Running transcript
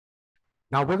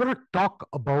Now we're going to talk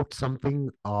about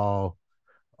something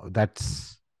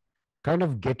that's kind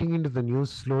of getting into the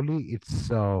news slowly. It's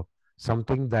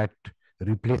something that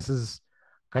replaces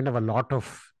kind of a lot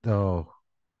of the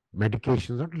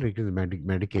medications, not really the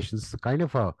medications, it's a kind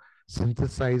of a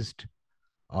synthesized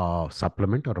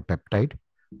supplement or a peptide,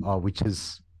 which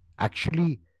is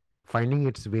actually finding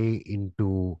its way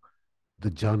into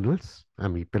the journals. I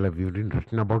mean, people have even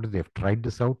written about it, they've tried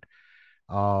this out,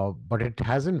 but it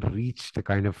hasn't reached the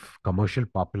kind of commercial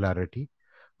popularity.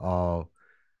 Uh,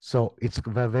 so it's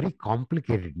a very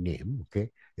complicated name.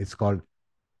 Okay, it's called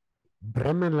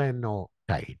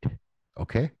Bremelanotide.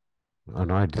 Okay,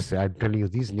 and I'm telling you,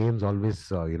 these names always,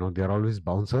 they're always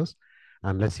bouncers.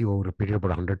 Unless you repeat it about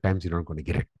 100 times, you're not going to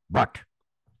get it. But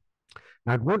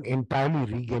now it won't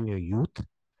entirely regain your youth.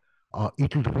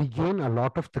 It will regain a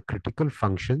lot of the critical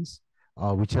functions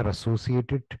which are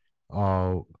associated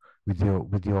uh,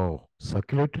 with your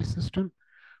circulatory system,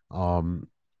 um,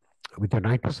 with your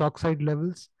nitrous oxide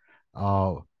levels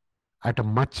uh, at a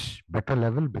much better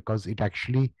level, because it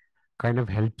actually kind of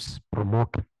helps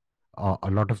promote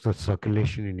a lot of the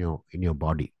circulation in your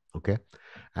body. Okay,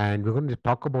 and we're going to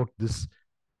talk about this.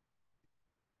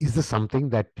 Is this something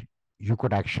that you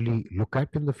could actually look at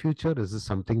in the future? Is this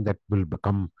something that will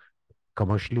become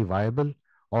commercially viable,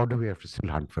 or do we have to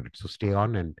still hunt for it? So stay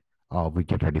on, and we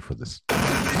get ready for this.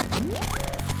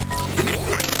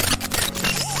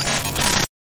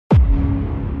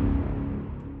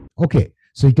 Okay,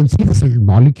 so you can see this little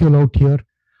molecule out here.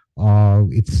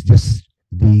 It's just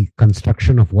the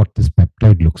construction of what this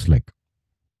peptide looks like.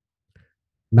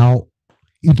 Now,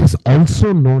 it is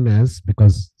also known as,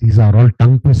 because these are all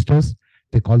tongue twisters,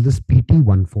 they call this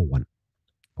PT141.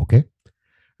 Okay,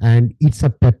 and it's a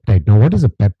peptide. Now, what is a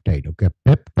peptide? Okay, a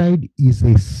peptide is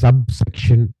a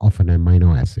subsection of an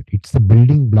amino acid. It's the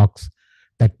building blocks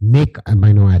that make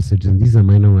amino acids, and these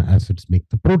amino acids make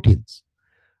the proteins.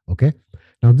 Okay,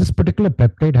 now this particular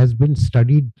peptide has been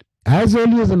studied as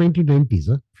early as the 1990s.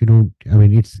 If you don't, I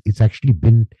mean, it's actually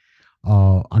been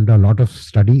under a lot of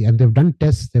study, and they've done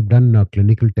tests. They've done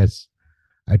clinical tests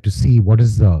to see what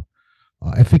is the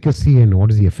efficacy and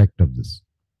what is the effect of this.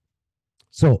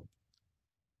 So,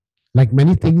 like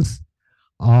many things,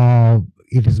 uh,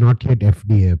 it is not yet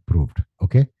FDA approved.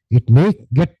 Okay, it may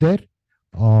get there,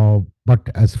 but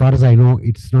as far as I know,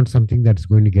 it's not something that's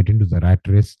going to get into the rat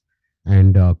race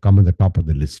and come on the top of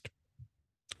the list.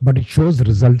 But it shows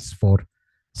results for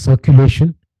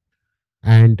circulation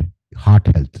and heart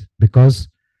health, because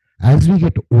as we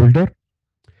get older,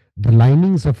 the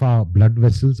linings of our blood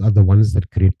vessels are the ones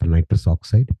that create the nitrous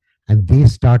oxide, and they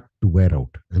start to wear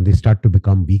out and they start to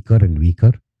become weaker and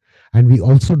weaker. And we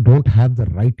also don't have the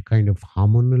right kind of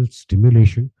hormonal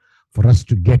stimulation for us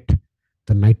to get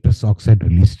the nitrous oxide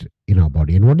released in our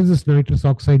body. And what does this nitrous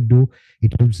oxide do?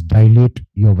 It helps dilate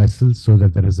your vessels so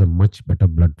that there is a much better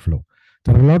blood flow.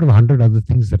 There are a lot of 100 other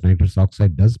things that nitrous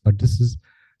oxide does, but this is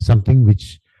something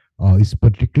which is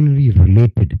particularly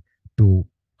related to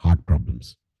heart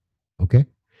problems. Okay.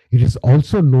 It is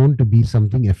also known to be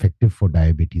something effective for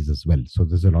diabetes as well. So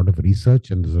there's a lot of research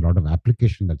and there's a lot of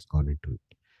application that's gone into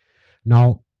it.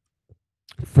 Now,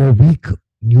 for weak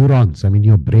neurons, I mean,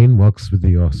 your brain works with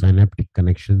your synaptic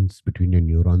connections between your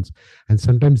neurons, and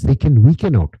sometimes they can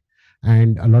weaken out.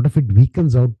 And a lot of it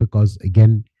weakens out because,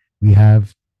 again, we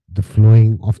have the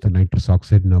flowing of the nitrous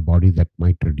oxide in our body that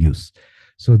might reduce.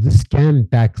 So this can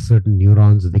tax certain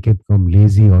neurons. They can become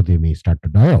lazy or they may start to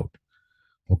die out.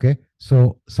 Okay.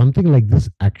 So something like this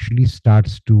actually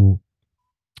starts to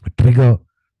trigger,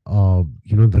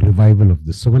 the revival of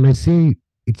this. So when I say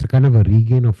it's a kind of a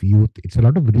regain of youth, it's a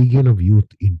lot of regain of youth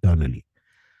internally.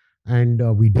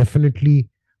 And we definitely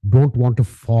don't want to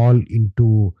fall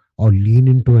into or lean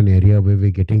into an area where we're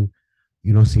getting,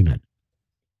 senile.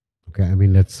 Okay. I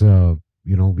mean, let's,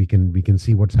 we can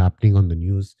see what's happening on the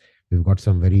news. We've got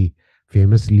some very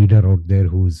famous leader out there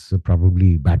who's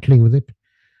probably battling with it,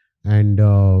 and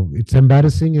it's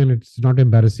embarrassing, and it's not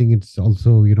embarrassing, it's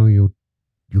also, you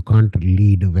can't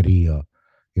lead a very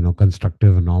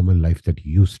constructive and normal life that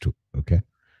you used to. Okay,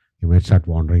 you might start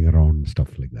wandering around and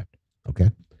stuff like that. Okay,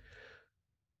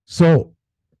 so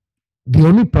the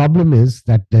only problem is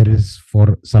that there is,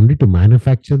 for somebody to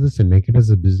manufacture this and make it as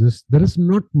a business, there is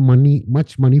not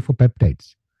much money for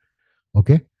peptides.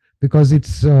 Okay, because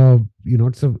it's a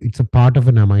part of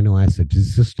an amino acid.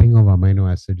 It's a string of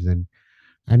amino acids, and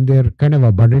they're kind of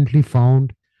abundantly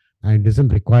found, and doesn't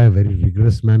require a very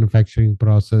rigorous manufacturing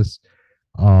process.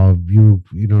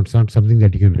 It's not something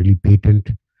that you can really patent,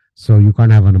 so you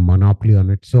can't have a monopoly on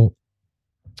it. So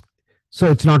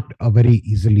it's not very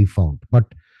easily found. But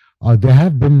there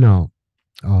have been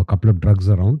a couple of drugs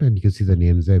around, and you can see the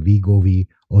names there: Wegovy,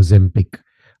 Ozempic.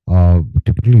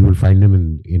 Typically, you will find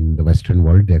them in the Western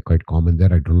world. They're quite common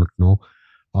there. I do not know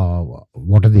uh,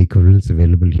 what are the equivalents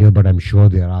available here, but I'm sure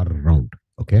they are around.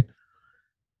 Okay.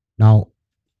 Now,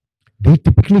 they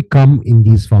typically come in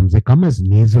these forms. They come as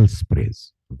nasal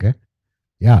sprays. Okay.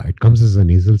 Yeah, it comes as a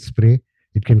nasal spray.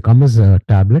 It can come as a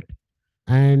tablet,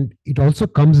 and it also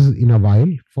comes in a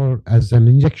vial for as an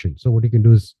injection. So what you can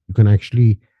do is you can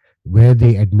actually, where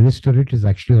they administer it is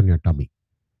actually on your tummy.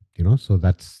 So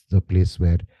that's the place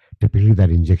where typically that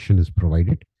injection is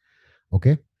provided.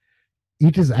 Okay.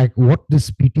 It is what this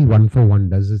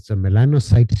PT141 does. It's a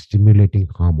melanocyte stimulating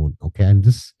hormone. Okay. And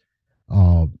this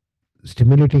uh,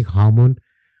 stimulating hormone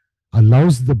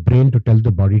allows the brain to tell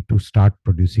the body to start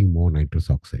producing more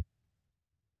nitrous oxide.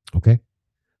 Okay.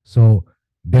 So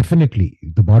definitely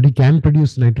the body can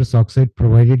produce nitrous oxide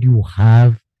provided you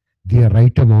have the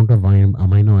right amount of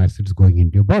amino acids going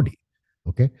into your body.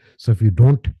 Okay. So if you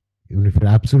don't, even if you're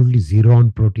absolutely zero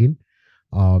on protein,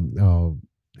 um,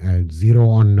 zero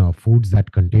on foods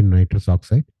that contain nitrous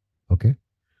oxide. Okay.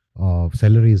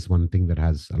 Celery is one thing that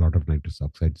has a lot of nitrous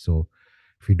oxide. So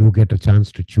if you do get a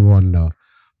chance to chew on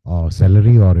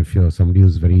celery, or if you're somebody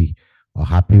who's very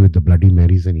happy with the Bloody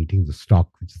Marys and eating the stalk,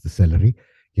 which is the celery,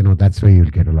 that's where you'll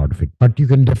get a lot of it. But you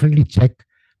can definitely check.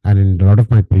 And in a lot of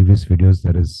my previous videos,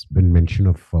 there has been mention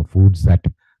of foods that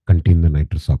contain the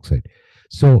nitrous oxide.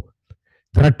 So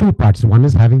there are two parts. One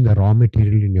is having the raw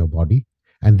material in your body,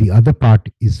 and the other part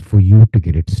is for you to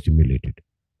get it stimulated.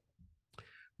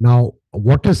 Now,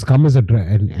 what has come as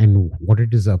and what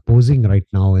it is opposing right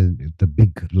now in the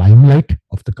big limelight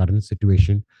of the current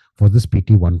situation for this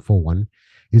PT141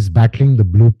 is battling the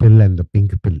blue pill and the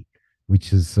pink pill, which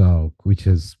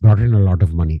has brought in a lot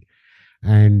of money.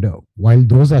 And while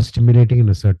those are stimulating in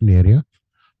a certain area,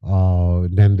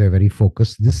 then they're very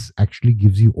focused. This actually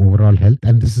gives you overall health,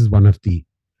 and this is one of the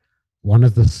what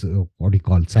do you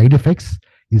call side effects,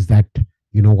 is that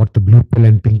what the blue pill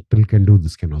and pink pill can do,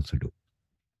 this can also do.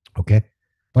 Okay.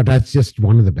 But that's just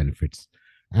one of the benefits.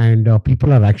 And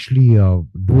people are actually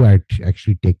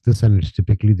actually take this, and it's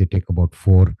typically they take about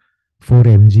 4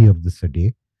 mg of this a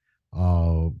day,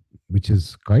 which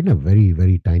is kind of very,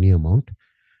 very tiny amount.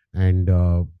 And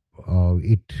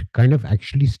it kind of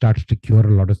actually starts to cure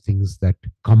a lot of things that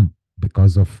come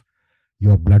because of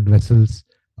your blood vessels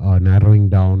narrowing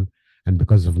down, and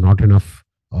because of not enough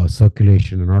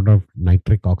circulation and not enough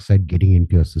nitric oxide getting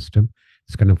into your system.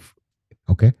 It's kind of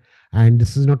okay. And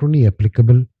this is not only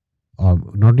applicable,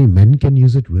 not only men can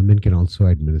use it, women can also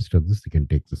administer this. They can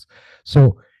take this.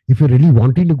 So if you're really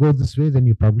wanting to go this way, then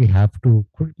you probably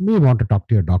may want to talk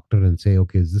to your doctor and say,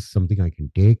 okay, is this something I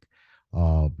can take?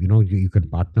 You can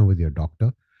partner with your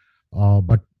doctor.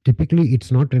 But typically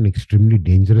it's not an extremely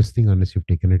dangerous thing unless you've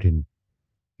taken it in,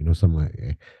 some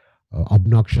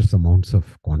obnoxious amounts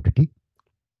of quantity.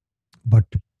 But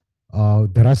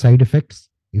there are side effects.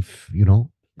 If,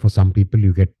 for some people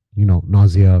you get,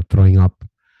 nausea, throwing up,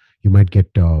 you might get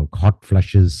hot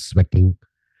flushes, sweating,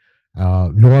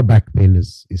 lower back pain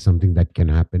is something that can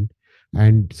happen.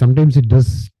 And sometimes it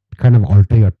does kind of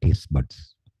alter your taste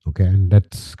buds. Okay. And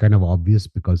that's kind of obvious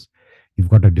because you've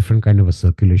got a different kind of a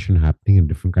circulation happening and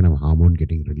different kind of hormone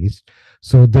getting released.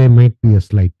 So there might be a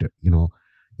slight, your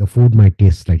food might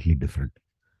taste slightly different.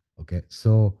 Okay.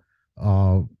 So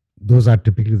those are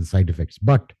typically the side effects.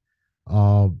 But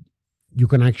you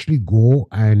can actually go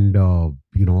and,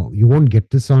 you won't get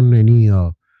this on any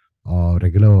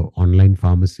regular online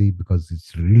pharmacy because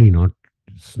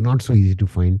it's not so easy to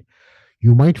find.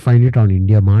 You might find it on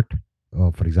India Mart.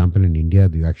 For example, in India,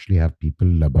 you actually have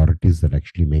laboratories that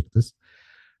actually make this.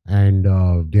 And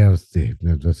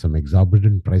there's some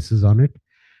exorbitant prices on it.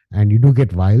 And you do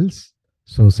get vials.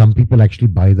 So some people actually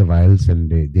buy the vials and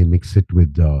they mix it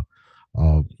with the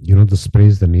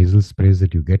sprays, the nasal sprays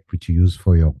that you get, which you use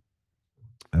for your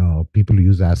people who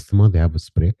use asthma. They have a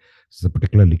spray. It's a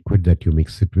particular liquid that you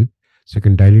mix it with. So you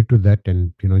can dilute with that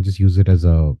and, just use it as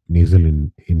a nasal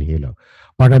inhaler.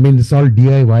 But I mean, it's all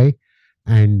DIY.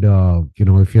 And,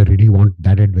 if you really want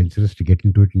that adventurous to get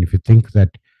into it, and if you think that,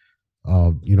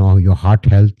 your heart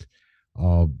health,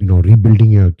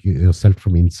 rebuilding yourself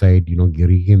from inside,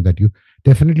 regain that, you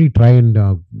definitely try and,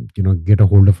 get a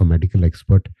hold of a medical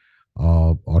expert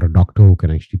or a doctor who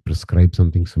can actually prescribe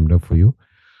something similar for you.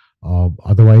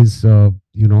 Otherwise,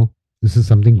 this is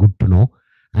something good to know.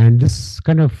 And this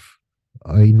kind of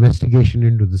investigation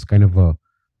into this kind of a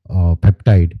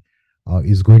peptide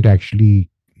is going to actually,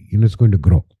 it's going to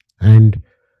grow. And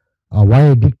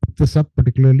why I did pick this up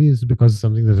particularly is because it's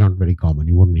something that's not very common.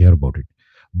 You won't hear about it.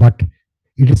 But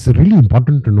it is really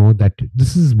important to know that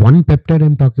this is one peptide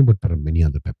I'm talking about. There are many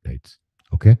other peptides.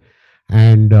 Okay.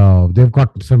 And they've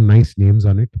got some nice names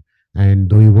on it. And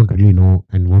though you won't really know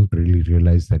and won't really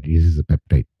realize that this is a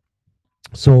peptide.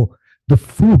 So the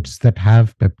foods that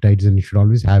have peptides, and you should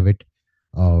always have it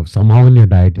somehow in your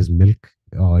diet, is milk,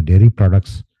 dairy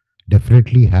products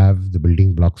definitely have the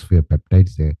building blocks for your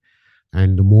peptides there.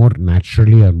 And the more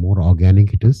naturally or more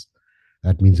organic it is,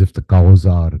 that means if the cows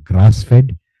are grass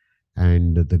fed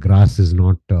and the grass is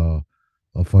not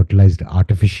fertilized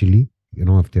artificially,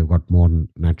 if they've got more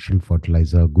natural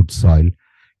fertilizer, good soil,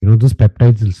 those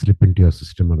peptides will slip into your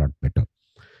system a lot better.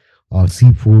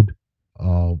 Seafood,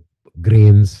 uh,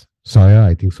 grains, soya.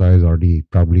 I think soya is already,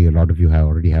 probably a lot of you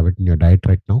already have it in your diet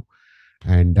right now,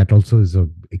 and that also is a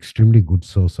extremely good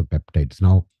source of peptides.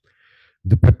 Now,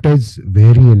 the peptides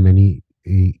vary in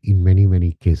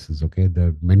many cases. Okay, there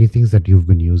are many things that you've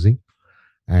been using,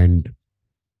 and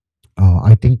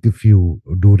I think if you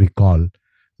do recall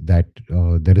that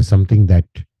there is something that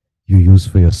you use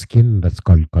for your skin that's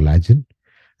called collagen,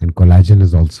 and collagen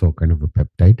is also kind of a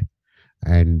peptide,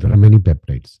 and there are many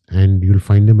peptides, and you'll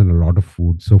find them in a lot of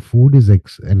food. So food is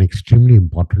an extremely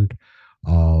important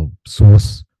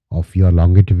source of your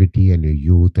longevity and your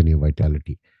youth and your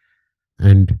vitality.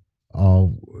 And uh,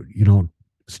 you know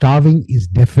starving is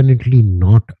definitely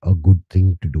not a good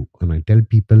thing to do. And I tell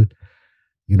people,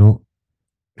 you know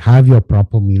have your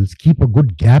proper meals, keep a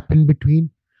good gap in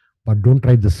between, but don't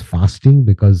try this fasting,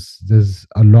 because there's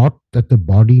a lot that the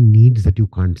body needs that you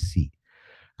can't see.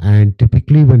 And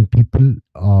typically, when people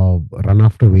run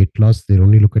after weight loss, they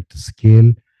only look at the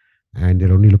scale, and they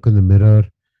only look in the mirror,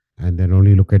 and then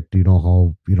only look at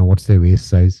how what's their waist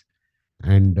size.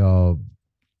 And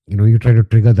you try to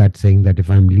trigger that, saying that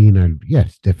if I'm lean, I'll,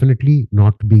 yes, definitely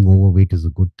not being overweight is a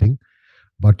good thing,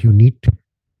 but you need to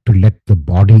let the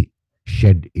body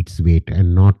shed its weight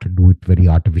and not do it very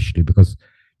artificially, because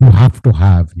you have to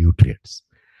have nutrients.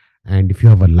 And if you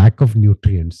have a lack of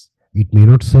nutrients, it may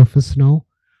not surface now,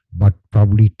 but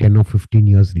probably 10 or 15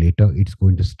 years later, it's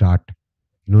going to start.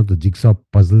 The jigsaw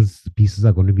puzzles pieces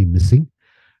are going to be missing.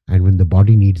 And when the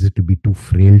body needs it to be too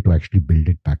frail to actually build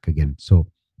it back again. So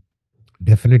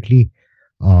definitely,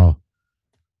 uh,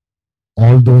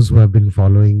 all those who have been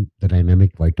following the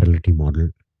dynamic vitality model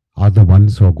are the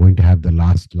ones who are going to have the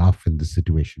last laugh in this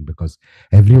situation, because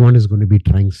everyone is going to be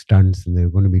trying stunts, and they're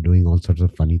going to be doing all sorts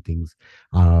of funny things.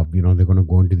 They're going to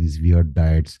go into these weird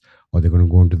diets, or they're going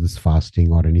to go into this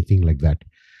fasting or anything like that.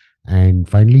 And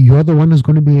finally, you're the one who's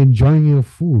going to be enjoying your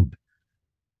food.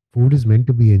 Food is meant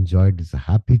to be enjoyed. It's a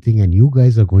happy thing. And you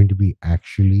guys are going to be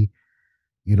actually,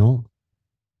 you know,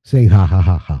 saying ha ha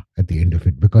ha ha at the end of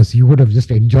it, because you would have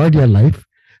just enjoyed your life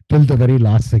till the very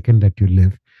last second that you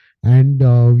live, and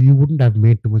you wouldn't have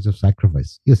made too much of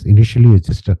sacrifice. Yes, initially it's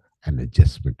just an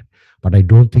adjustment, but I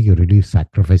don't think you're really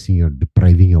sacrificing, you're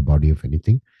depriving your body of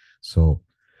anything. So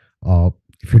uh,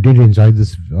 if you did enjoy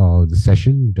this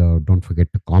session, don't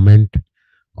forget to comment,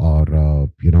 or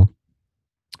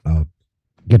uh,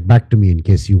 get back to me in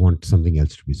case you want something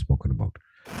else to be spoken about.